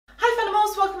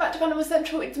to Animal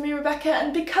Central, it's me Rebecca,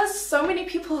 and because so many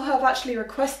people have actually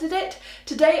requested it,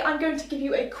 today I'm going to give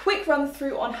you a quick run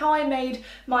through on how I made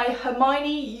my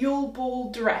Hermione Yule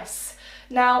Ball dress.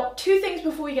 Now, two things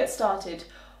before we get started.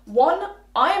 One,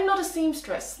 I am not a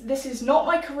seamstress. This is not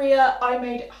my career. I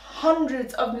made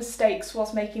hundreds of mistakes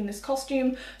whilst making this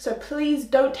costume, so please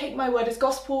don't take my word as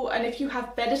gospel, and if you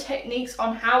have better techniques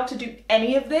on how to do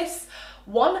any of this,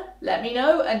 one, let me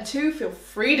know, and two, feel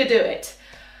free to do it.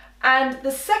 And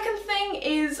the second thing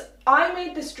is I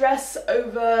made this dress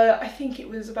over, I think it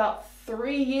was about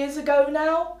 3 years ago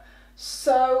now.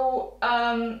 So,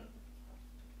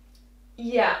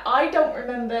 yeah, I don't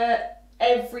remember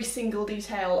every single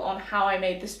detail on how I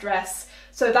made this dress.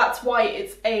 So that's why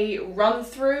it's a run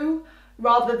through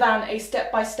rather than a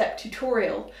step-by-step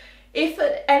tutorial. If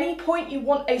at any point you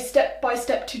want a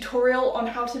step-by-step tutorial on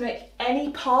how to make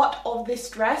any part of this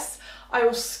dress, I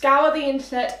will scour the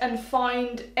internet and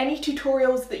find any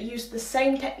tutorials that use the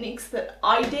same techniques that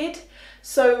I did,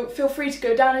 so feel free to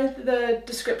go down into the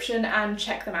description and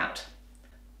check them out.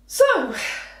 So,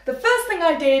 the first thing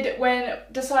I did when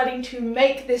deciding to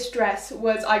make this dress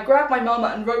was I grabbed my mum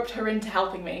and roped her into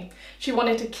helping me. She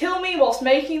wanted to kill me whilst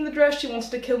making the dress, she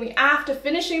wanted to kill me after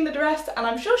finishing the dress, and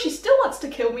I'm sure she still wants to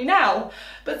kill me now,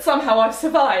 but somehow I've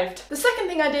survived. The second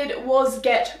thing I did was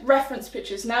get reference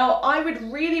pictures. Now, I would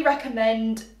really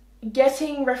recommend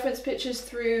getting reference pictures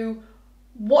through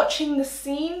watching the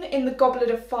scene in the Goblet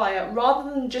of Fire,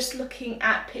 rather than just looking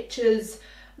at pictures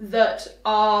that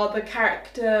are the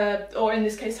character, or in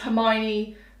this case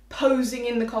Hermione, posing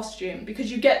in the costume,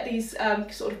 because you get these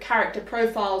sort of character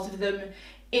profiles of them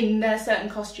in their certain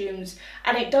costumes,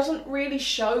 and it doesn't really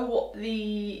show what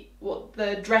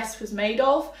the dress was made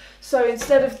of. So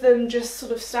instead of them just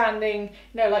sort of standing,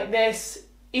 you know, like this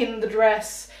in the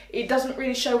dress, it doesn't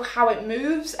really show how it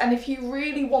moves. And if you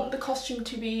really want the costume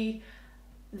to be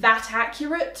that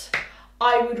accurate,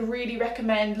 I would really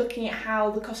recommend looking at how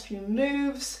the costume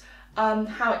moves,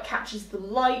 how it catches the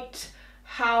light,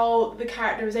 how the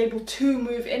character is able to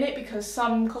move in it, because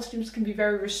some costumes can be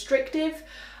very restrictive.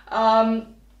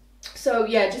 So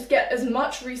yeah, just get as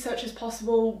much research as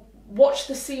possible. Watch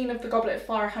the scene of the Goblet of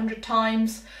Fire 100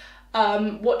 times.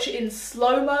 Watch it in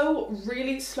slow-mo.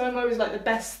 Really, slow-mo is like the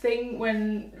best thing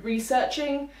when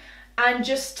researching. And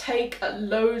just take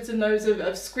loads and loads of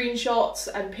screenshots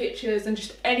and pictures and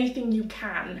just anything you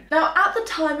can. Now, at the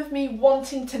time of me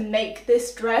wanting to make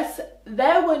this dress,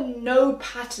 there were no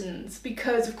patterns,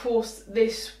 because of course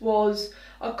this was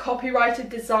a copyrighted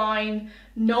design.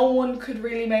 No one could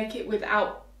really make it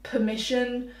without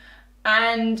permission,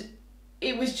 and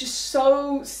it was just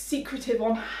so secretive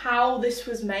on how this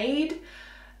was made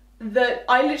that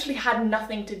I literally had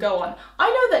nothing to go on. I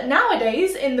know that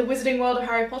nowadays in the Wizarding World of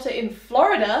Harry Potter in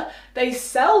Florida, they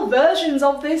sell versions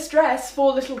of this dress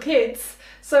for little kids.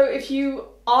 So if you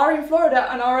are in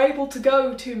Florida and are able to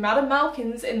go to Madame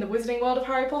Malkin's in the Wizarding World of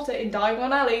Harry Potter in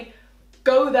Diagon Alley,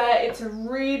 go there, it's a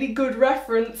really good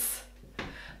reference.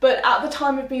 But at the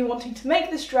time of me wanting to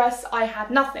make this dress, I had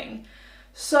nothing.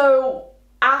 So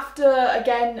after,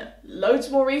 again, loads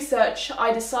more research,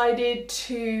 I decided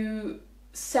to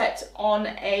set on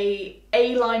a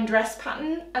A-line dress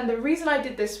pattern. And the reason I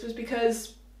did this was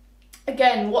because,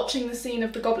 again, watching the scene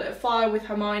of the Goblet of Fire with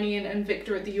Hermione and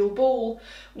Victor at the Yule Ball,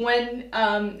 when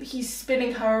he's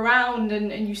spinning her around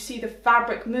and you see the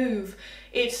fabric move,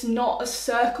 it's not a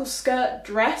circle skirt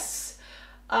dress.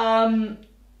 The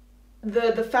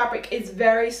fabric is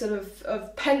very sort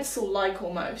of pencil-like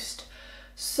almost.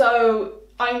 So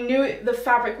I knew the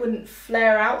fabric wouldn't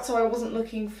flare out, so I wasn't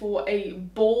looking for a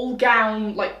ball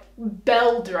gown, like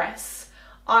bell dress.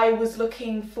 I was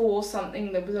looking for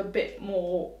something that was a bit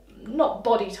more, not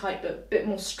body type, but a bit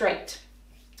more straight.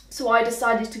 So I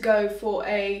decided to go for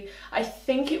I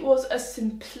think it was a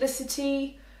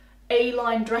Simplicity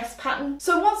A-line dress pattern.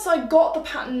 So once I got the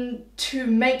pattern to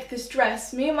make this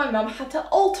dress, me and my mum had to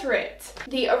alter it.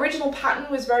 The original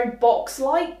pattern was very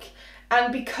box-like,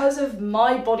 and because of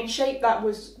my body shape, that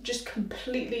was just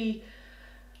completely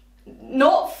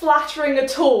not flattering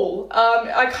at all.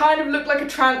 I kind of looked like a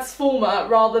transformer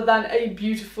rather than a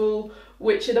beautiful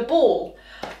witch at a ball.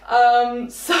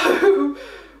 So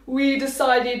we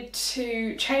decided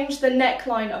to change the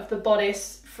neckline of the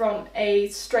bodice from a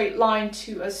straight line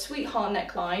to a sweetheart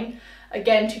neckline.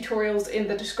 Again, tutorials in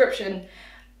the description.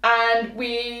 And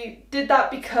we did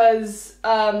that because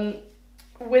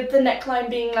with the neckline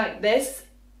being like this,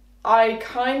 I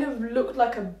kind of looked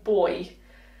like a boy,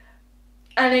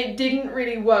 and it didn't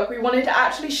really work. We wanted to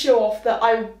actually show off that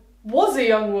I was a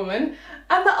young woman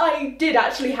and that I did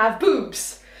actually have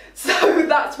boobs. So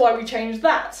that's why we changed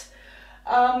that.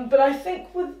 But I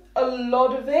think with a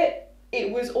lot of it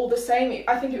was all the same.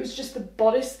 I think it was just the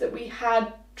bodice that we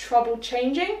had trouble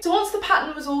changing. So once the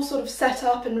pattern was all sort of set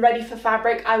up and ready for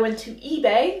fabric, I went to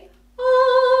eBay.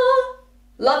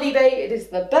 Love eBay, it is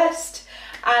the best.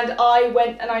 And I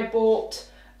went and I bought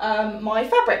my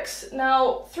fabrics.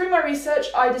 Now, through my research,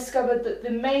 I discovered that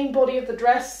the main body of the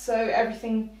dress, so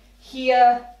everything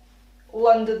here, all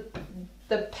under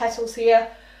the petals here,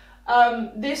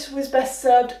 this was best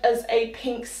served as a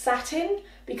pink satin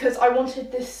because I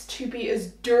wanted this to be as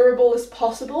durable as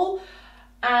possible,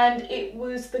 and it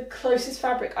was the closest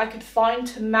fabric I could find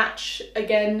to match,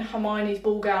 again, Hermione's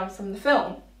ball gown from the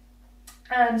film.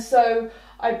 And so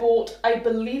I bought, I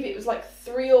believe it was like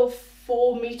 3 or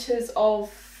 4 meters of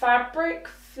fabric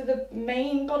for the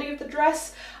main body of the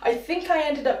dress. I think I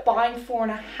ended up buying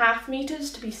 4.5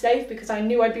 meters to be safe because I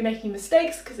knew I'd be making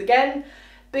mistakes because, again,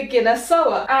 beginner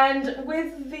sewer. And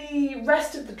with the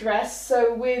rest of the dress,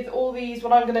 so with all these,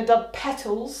 what I'm going to dub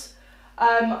petals,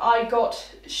 I got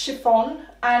chiffon.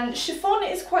 And chiffon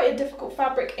is quite a difficult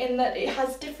fabric in that it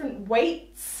has different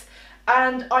weights,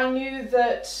 and I knew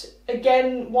that,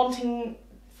 again, wanting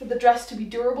for the dress to be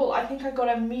durable, I think I got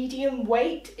a medium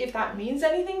weight, if that means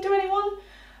anything to anyone,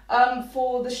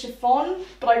 for the chiffon,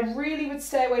 but I really would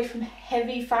stay away from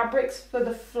heavy fabrics for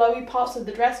the flowy parts of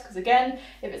the dress because, again,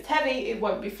 if it's heavy, it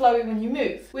won't be flowy when you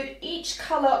move. With each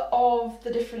colour of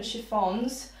the different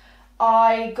chiffons,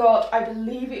 I got, I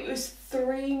believe it was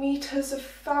 3 meters of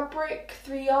fabric,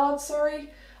 3 yards, sorry.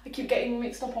 I keep getting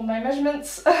mixed up on my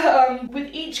measurements. With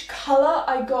each colour,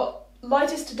 I got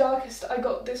lightest to darkest, I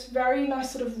got this very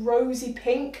nice sort of rosy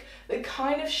pink that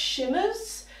kind of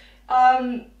shimmers.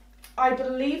 I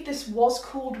believe this was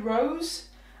called Rose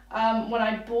when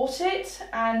I bought it,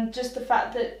 and just the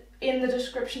fact that in the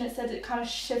description it said it kind of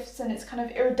shifts and it's kind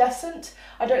of iridescent.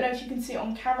 I don't know if you can see it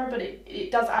on camera, but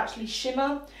it does actually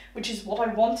shimmer, which is what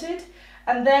I wanted.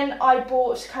 And then I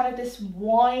bought kind of this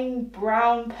wine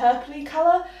brown purpley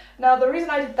colour. Now the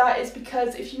reason I did that is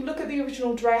because if you look at the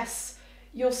original dress,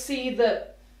 you'll see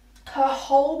that her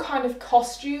whole kind of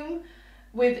costume,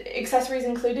 with accessories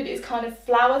included, is kind of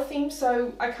flower themed,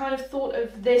 so I kind of thought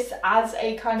of this as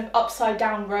a kind of upside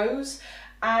down rose,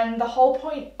 and the whole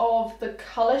point of the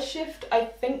colour shift, I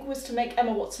think, was to make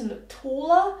Emma Watson look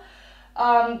taller,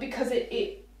 because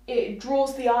it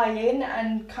draws the eye in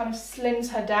and kind of slims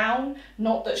her down.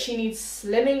 Not that she needs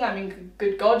slimming, I mean,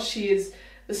 good God, she is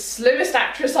the slimmest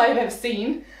actress I've ever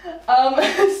seen.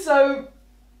 So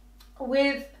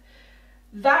with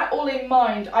that all in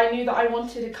mind, I knew that I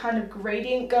wanted a kind of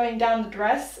gradient going down the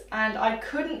dress, and I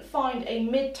couldn't find a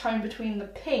mid-tone between the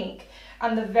pink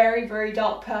and the very, very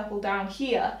dark purple down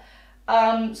here.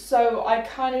 So I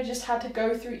kind of just had to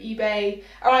go through eBay.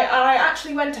 I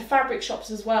actually went to fabric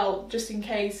shops as well, just in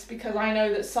case, because I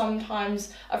know that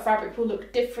sometimes a fabric will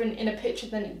look different in a picture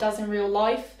than it does in real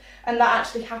life, and that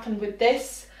actually happened with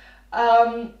this.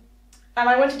 And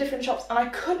I went to different shops and I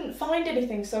couldn't find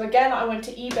anything, so again I went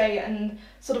to eBay and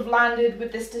sort of landed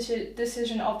with this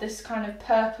decision of this kind of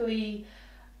purpley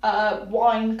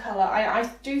wine colour. I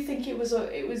do think it was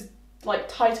like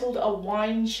titled a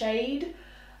wine shade,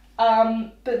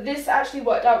 but this actually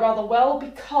worked out rather well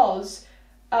because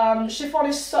chiffon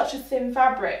is such a thin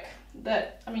fabric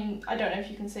that, I mean, I don't know if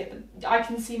you can see it, but I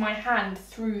can see my hand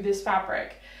through this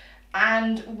fabric,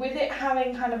 and with it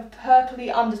having kind of a purpley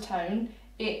undertone,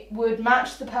 it would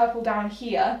match the purple down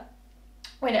here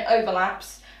when it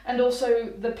overlaps, and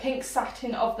also the pink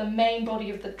satin of the main body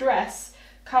of the dress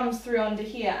comes through under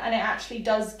here, and it actually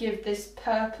does give this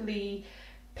purpley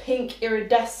pink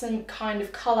iridescent kind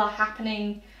of colour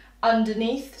happening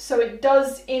underneath. So it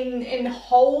does, in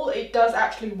whole, it does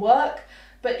actually work,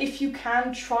 but if you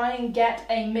can try and get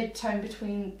a mid-tone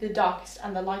between the darkest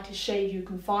and the lightest shade you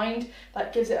can find,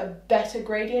 that gives it a better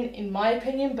gradient in my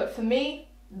opinion, but for me,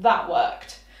 that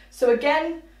worked. So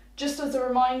again, just as a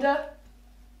reminder,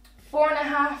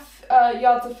 4.5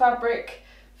 yards of fabric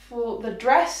for the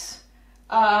dress,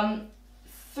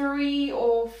 3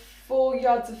 or 4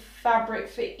 yards of fabric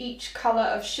for each colour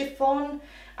of chiffon,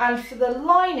 and for the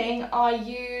lining I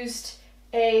used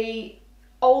an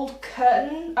old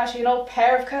curtain, actually an old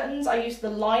pair of curtains. I used the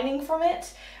lining from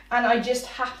it, and I just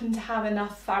happened to have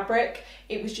enough fabric.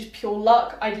 It was just pure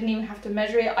luck. I didn't even have to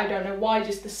measure it. I don't know why,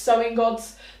 just the sewing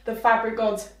gods, the fabric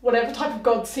gods, whatever type of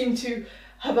gods seem to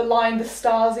have aligned the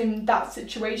stars in that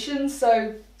situation.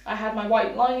 So I had my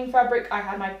white lining fabric, I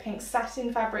had my pink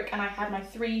satin fabric, and I had my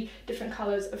 3 different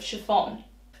colours of chiffon.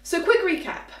 So quick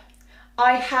recap.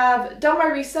 I have done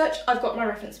my research, I've got my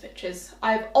reference pictures,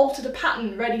 I've altered a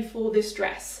pattern ready for this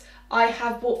dress, I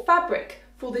have bought fabric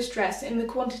for this dress in the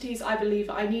quantities I believe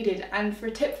I needed. And for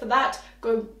a tip for that,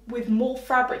 go with more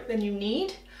fabric than you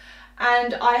need.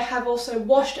 And I have also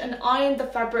washed and ironed the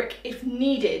fabric if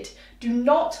needed. Do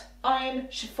not iron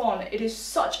chiffon. It is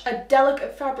such a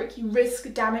delicate fabric, you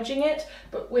risk damaging it,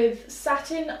 but with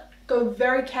satin, go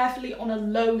very carefully on a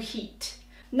low heat.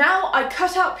 Now I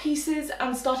cut out pieces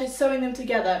and started sewing them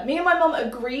together. Me and my mum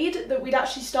agreed that we'd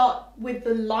actually start with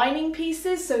the lining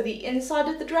pieces, so the inside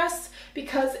of the dress,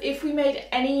 because if we made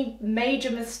any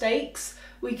major mistakes,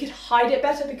 we could hide it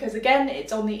better, because again,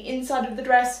 it's on the inside of the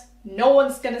dress, no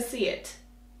one's gonna see it.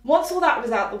 Once all that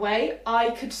was out the way, I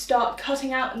could start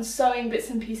cutting out and sewing bits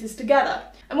and pieces together.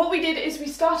 And what we did is we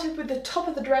started with the top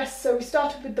of the dress, so we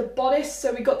started with the bodice,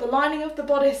 so we got the lining of the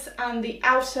bodice and the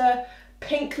outer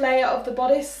pink layer of the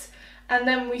bodice, and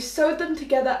then we sewed them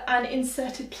together and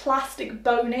inserted plastic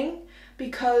boning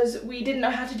because we didn't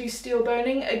know how to do steel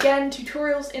boning. Again,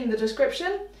 tutorials in the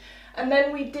description. And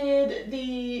then we did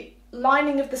the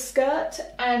lining of the skirt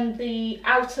and the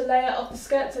outer layer of the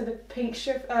skirt, so the pink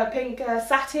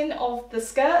satin of the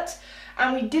skirt,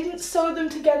 and we didn't sew them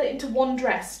together into one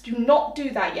dress. Do not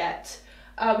do that yet.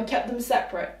 We kept them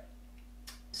separate.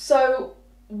 So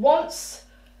once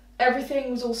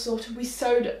everything was all sorted, we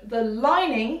sewed the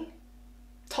lining,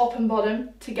 top and bottom,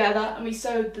 together, and we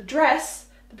sewed the dress,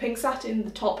 the pink satin,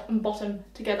 the top and bottom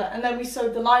together, and then we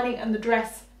sewed the lining and the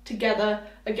dress together,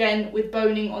 again with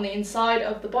boning on the inside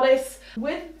of the bodice.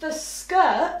 With the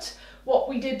skirt, what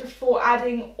we did before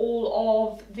adding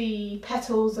all of the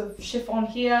petals of chiffon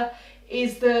here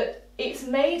is that it's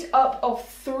made up of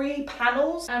 3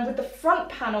 panels, and with the front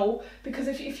panel, because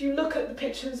if you look at the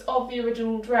pictures of the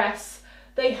original dress,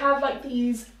 they have like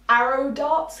these arrow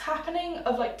darts happening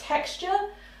of like texture.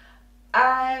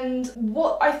 And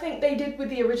what I think they did with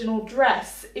the original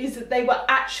dress is that they were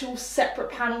actual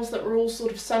separate panels that were all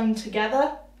sort of sewn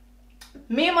together.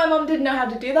 Me and my mum didn't know how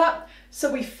to do that, so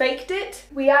we faked it.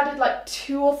 We added like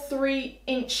 2 or 3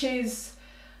 inches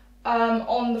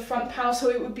on the front panel, so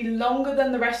it would be longer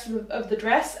than the rest of the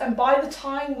dress. And by the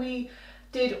time we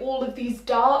did all of these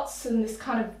darts and this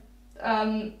kind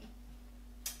of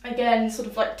again, sort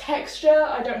of like texture,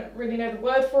 I don't really know the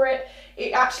word for it,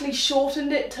 it actually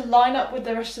shortened it to line up with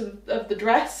the rest of the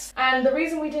dress. And the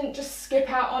reason we didn't just skip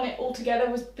out on it altogether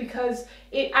was because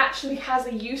it actually has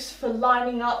a use for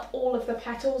lining up all of the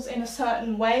petals in a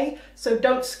certain way, so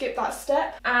don't skip that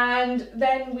step. And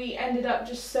then we ended up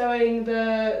just sewing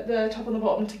the top and the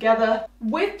bottom together.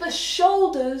 With the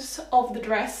shoulders of the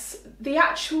dress, the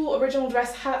actual original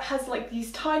dress has like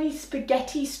these tiny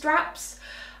spaghetti straps.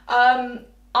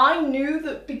 I knew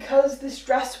that because this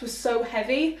dress was so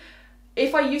heavy,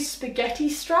 if I used spaghetti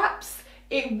straps,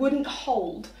 it wouldn't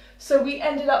hold. So we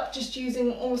ended up just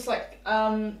using almost like,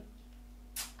 I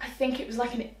think it was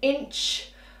like 1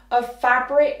 inch of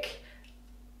fabric,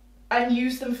 and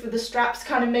used them for the straps,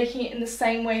 kind of making it in the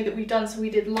same way that we've done. So we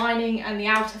did lining and the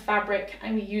outer fabric,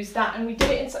 and we used that, and we did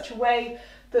it in such a way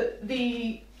that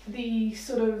the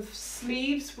sort of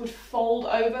sleeves would fold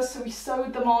over. So we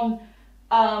sewed them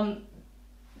on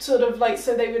sort of like,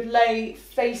 so they would lay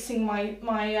facing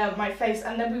my face,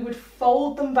 and then we would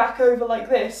fold them back over like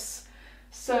this.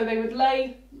 So they would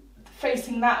lay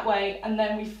facing that way, and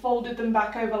then we folded them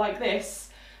back over like this,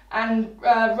 and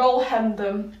roll hemmed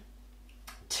them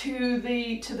to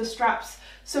the straps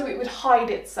so it would hide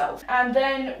itself. And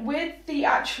then with the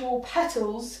actual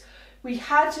petals, we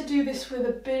had to do this with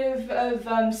a bit of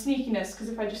sneakiness, because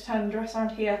if I just turn the dress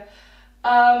around here,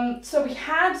 so we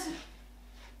had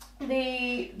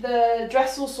the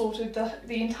dress all sorted,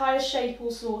 the entire shape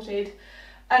all sorted,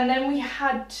 and then we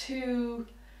had to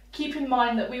keep in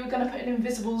mind that we were going to put an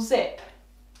invisible zip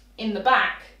in the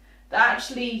back that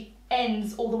actually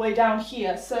ends all the way down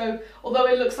here. So although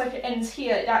it looks like it ends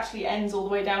here, it actually ends all the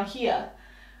way down here.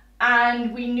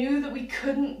 And we knew that we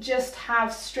couldn't just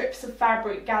have strips of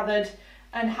fabric gathered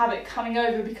and have it coming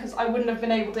over, because I wouldn't have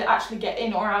been able to actually get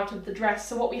in or out of the dress.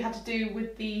 So what we had to do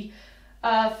with the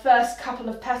first couple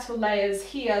of petal layers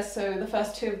here, so the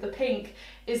first 2 of the pink,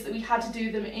 is that we had to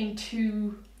do them in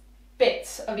 2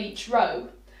 bits of each row.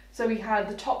 So we had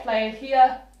the top layer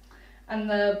here and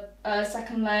the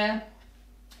second layer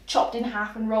chopped in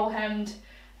half and roll hemmed,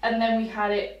 and then we had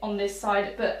it on this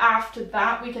side. But after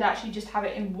that we could actually just have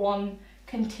it in one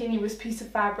continuous piece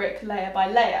of fabric, layer by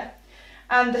layer.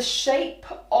 And the shape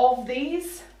of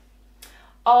these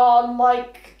are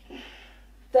like,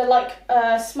 they're like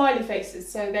smiley faces,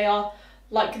 so they are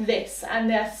like this, and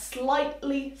they're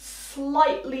slightly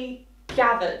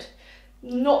gathered.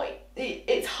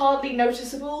 It's hardly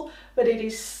noticeable, but it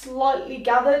is slightly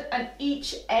gathered, and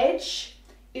each edge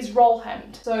is roll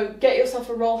hemmed. So get yourself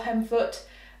a roll hem foot,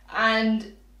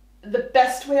 and the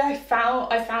best way I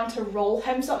found to roll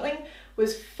hem something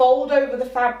was fold over the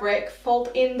fabric, fold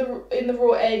in the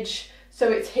raw edge so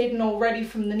it's hidden already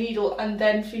from the needle, and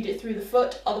then feed it through the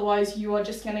foot. Otherwise you are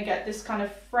just going to get this kind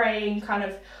of fraying, kind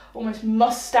of almost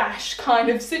mustache kind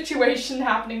of situation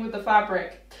happening with the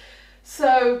fabric.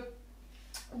 So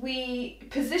we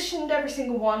positioned every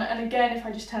single one, and again, if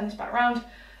I just turn this back around,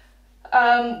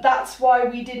 that's why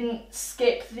we didn't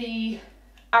skip the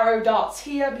arrow darts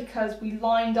here, because we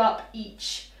lined up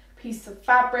each piece of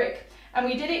fabric, and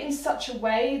we did it in such a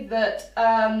way that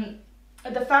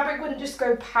the fabric wouldn't just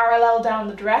go parallel down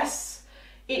the dress,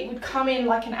 it would come in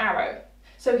like an arrow.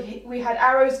 So we had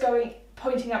arrows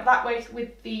pointing up that way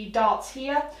with the darts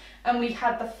here, and we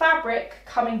had the fabric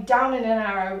coming down in an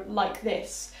arrow like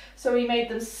this. So we made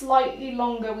them slightly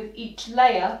longer with each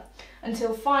layer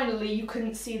until finally you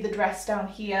couldn't see the dress down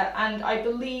here. And I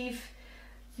believe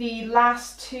the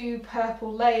last two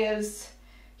purple layers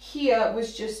here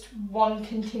was just one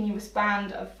continuous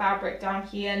band of fabric down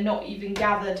here, not even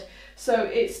gathered. So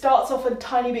it starts off a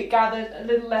tiny bit gathered, a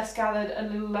little less gathered, a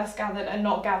little less gathered, and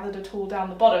not gathered at all down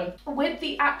the bottom. With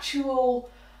the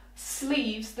actual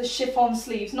sleeves, the chiffon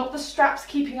sleeves, not the straps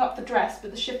keeping up the dress,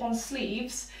 but the chiffon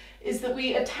sleeves, is that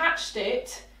we attached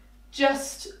it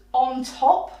just on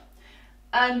top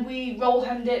and we roll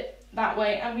hemmed it that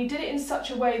way, and we did it in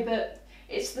such a way that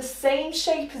it's the same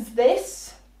shape as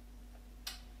this,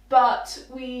 but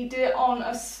we did it on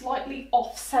a slightly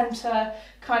off-center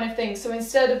kind of thing. So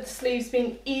instead of the sleeves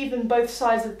being even both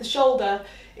sides of the shoulder,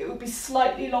 it would be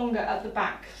slightly longer at the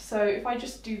back. So if I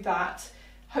just do that,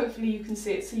 hopefully you can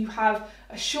see it. So you have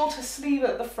a shorter sleeve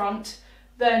at the front,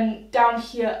 then down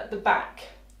here at the back.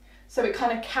 So it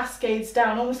kind of cascades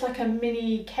down, almost like a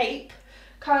mini cape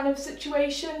kind of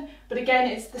situation. But again,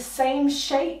 it's the same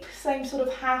shape, same sort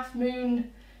of half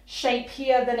moon shape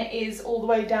here than it is all the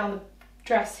way down the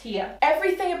dress here.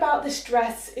 Everything about this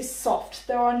dress is soft.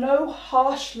 There are no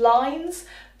harsh lines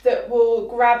that will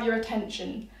grab your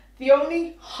attention. The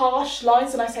only harsh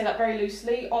lines, and I say that very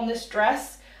loosely, on this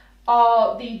dress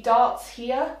are the darts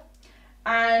here,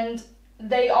 and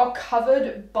they are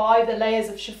covered by the layers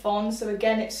of chiffon, so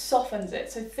again it softens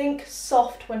it. So think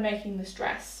soft when making this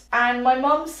dress. And my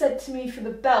mum said to me for the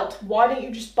belt, why don't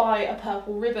you just buy a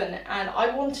purple ribbon? And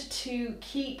I wanted to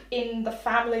keep in the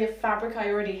family of fabric I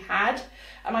already had,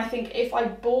 and I think if I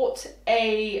bought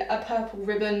a purple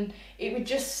ribbon, it would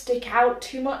just stick out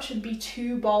too much and be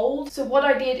too bold. So what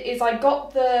I did is I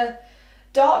got the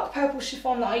dark purple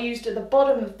chiffon that I used at the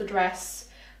bottom of the dress,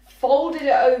 folded it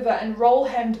over and roll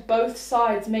hemmed both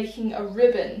sides, making a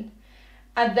ribbon.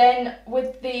 And then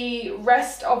with the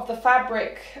rest of the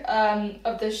fabric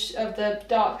of the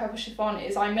dark purple chiffon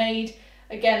is I made,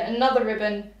 again, another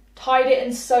ribbon, tied it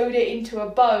and sewed it into a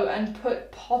bow and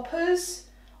put poppers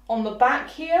on the back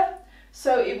here.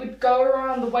 So it would go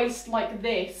around the waist like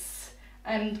this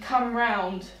and come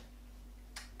around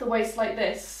the waist like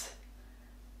this.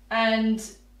 And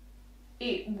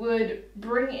it would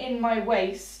bring in my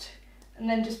waist and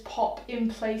then just pop in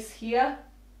place here.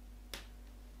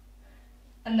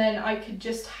 And then I could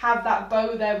just have that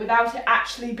bow there without it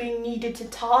actually being needed to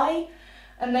tie.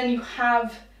 And then you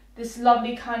have this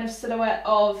lovely kind of silhouette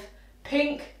of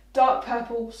pink, dark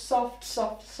purple, soft,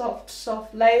 soft, soft,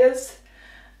 soft layers.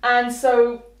 And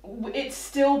so it's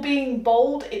still being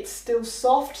bold, it's still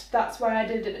soft. That's why I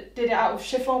did it out of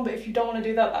chiffon, but if you don't want to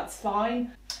do that, that's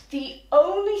fine. The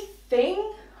only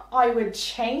thing I would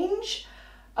change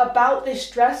about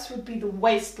this dress would be the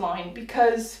waistline,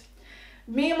 because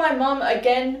me and my mum,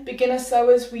 again, beginner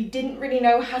sewers, we didn't really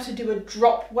know how to do a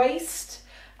drop waist.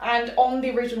 And on the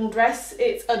original dress,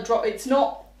 it's a drop, it's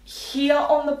not here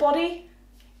on the body,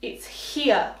 it's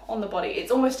here on the body.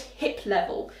 It's almost hip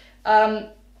level.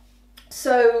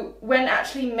 So when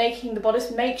actually making the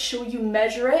bodice, make sure you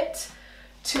measure it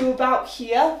to about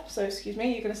here. So excuse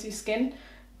me, you're gonna see skin.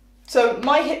 So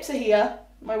my hips are here,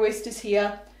 my waist is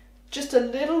here, just a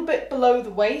little bit below the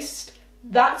waist.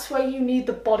 That's where you need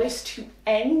the bodice to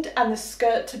end and the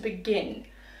skirt to begin.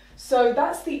 So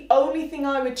that's the only thing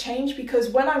I would change, because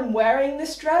when I'm wearing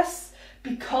this dress,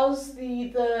 because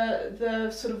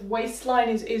the sort of waistline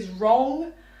is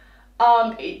wrong,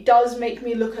 it does make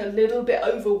me look a little bit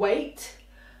overweight.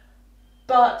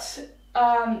 But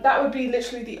that would be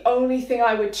literally the only thing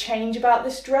I would change about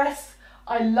this dress.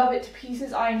 I love it to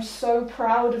pieces. I am so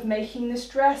proud of making this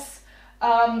dress.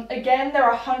 Again, there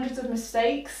are hundreds of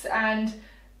mistakes, and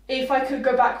if I could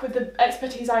go back with the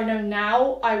expertise I know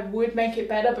now, I would make it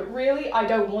better, but really I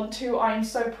don't want to. I am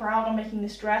so proud of making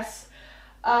this dress.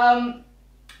 And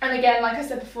again, like I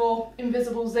said before,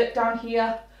 invisible zip down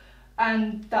here,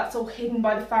 and that's all hidden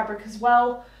by the fabric as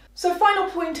well. So final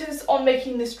pointers on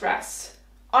making this dress.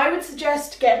 I would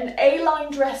suggest get an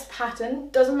A-line dress pattern,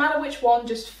 doesn't matter which one,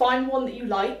 just find one that you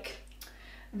like.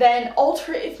 Then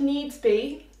alter it if needs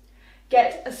be.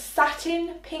 Get a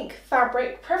satin pink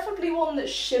fabric, preferably one that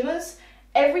shimmers.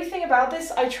 Everything about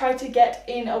this I try to get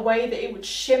in a way that it would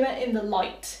shimmer in the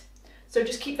light. So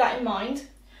just keep that in mind.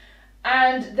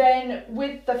 And then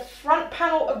with the front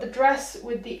panel of the dress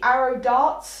with the arrow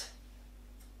darts,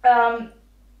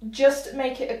 just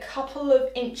make it a couple of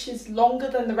inches longer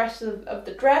than the rest of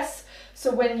the dress.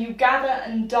 So when you gather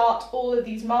and dart all of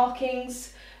these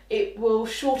markings, it will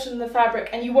shorten the fabric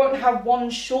and you won't have one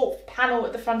short panel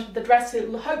at the front of the dress. It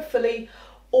will hopefully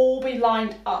all be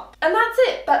lined up. And that's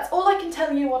it. That's all I can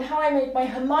tell you on how I made my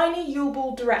Hermione Yule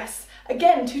Ball dress.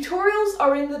 Again, tutorials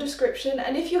are in the description,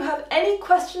 and if you have any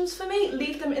questions for me,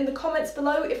 leave them in the comments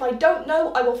below. If I don't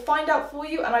know, I will find out for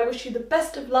you, and I wish you the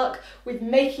best of luck with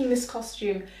making this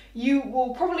costume. You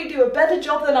will probably do a better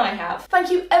job than I have.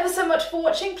 Thank you ever so much for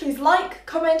watching. Please like,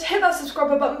 comment, hit that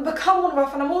subscribe button, become one of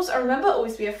our Fanimals, and remember,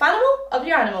 always be a Fanimal of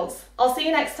your animals. I'll see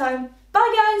you next time.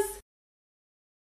 Bye guys!